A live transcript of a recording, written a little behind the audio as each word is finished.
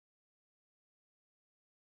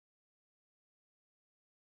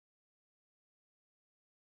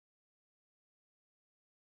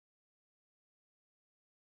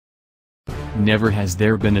Never has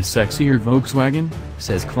there been a sexier Volkswagen,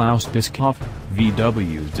 says Klaus Bischoff,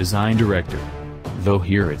 VW's design director. Though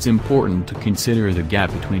here it's important to consider the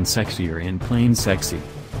gap between sexier and plain sexy.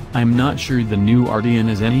 I'm not sure the new Arteon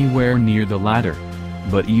is anywhere near the latter.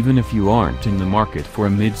 But even if you aren't in the market for a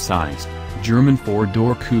mid-sized, German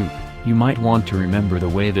four-door coupe, you might want to remember the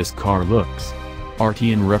way this car looks.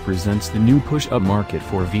 Arteon represents the new push-up market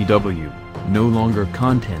for VW, no longer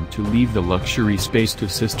content to leave the luxury space to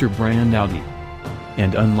sister brand Audi.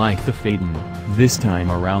 And unlike the Phaeton, this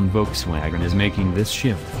time around Volkswagen is making this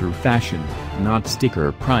shift through fashion, not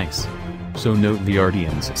sticker price. So note the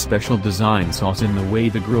Arteon's special design sauce in the way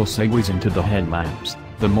the grille segues into the headlamps,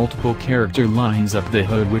 the multiple character lines up the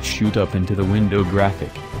hood which shoot up into the window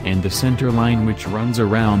graphic, and the center line which runs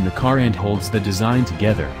around the car and holds the design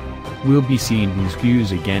together. We'll be seeing these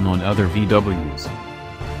cues again on other VWs.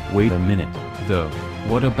 Wait a minute, though,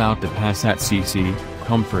 what about the Passat CC,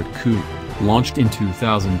 Comfort Coupe, launched in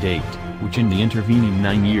 2008, which in the intervening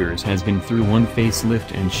 9 years has been through one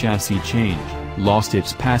facelift and chassis change, lost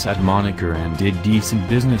its Passat moniker and did decent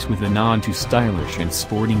business with a nod to stylish and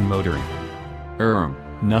sporting motoring?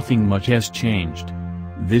 Nothing much has changed.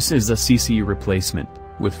 This is a CC replacement,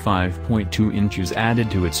 with 5.2 inches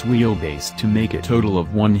added to its wheelbase to make a total of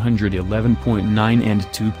 111.9 and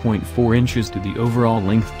 2.4 inches to the overall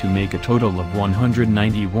length to make a total of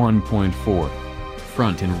 191.4.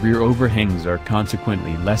 Front and rear overhangs are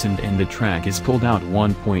consequently lessened and the track is pulled out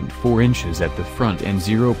 1.4 inches at the front and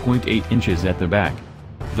 0.8 inches at the back.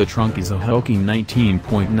 The trunk is a hulking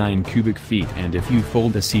 19.9 cubic feet and if you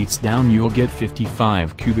fold the seats down you'll get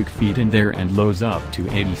 55 cubic feet in there and loads up to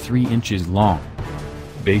 83 inches long.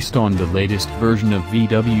 Based on the latest version of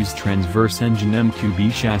VW's transverse engine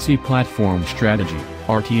MQB chassis platform strategy,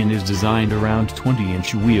 Arteon is designed around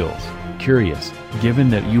 20-inch wheels. Curious, given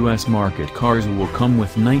that US market cars will come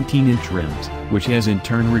with 19-inch rims, which has in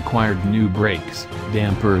turn required new brakes,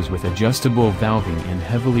 dampers with adjustable valving and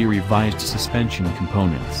heavily revised suspension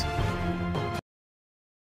components.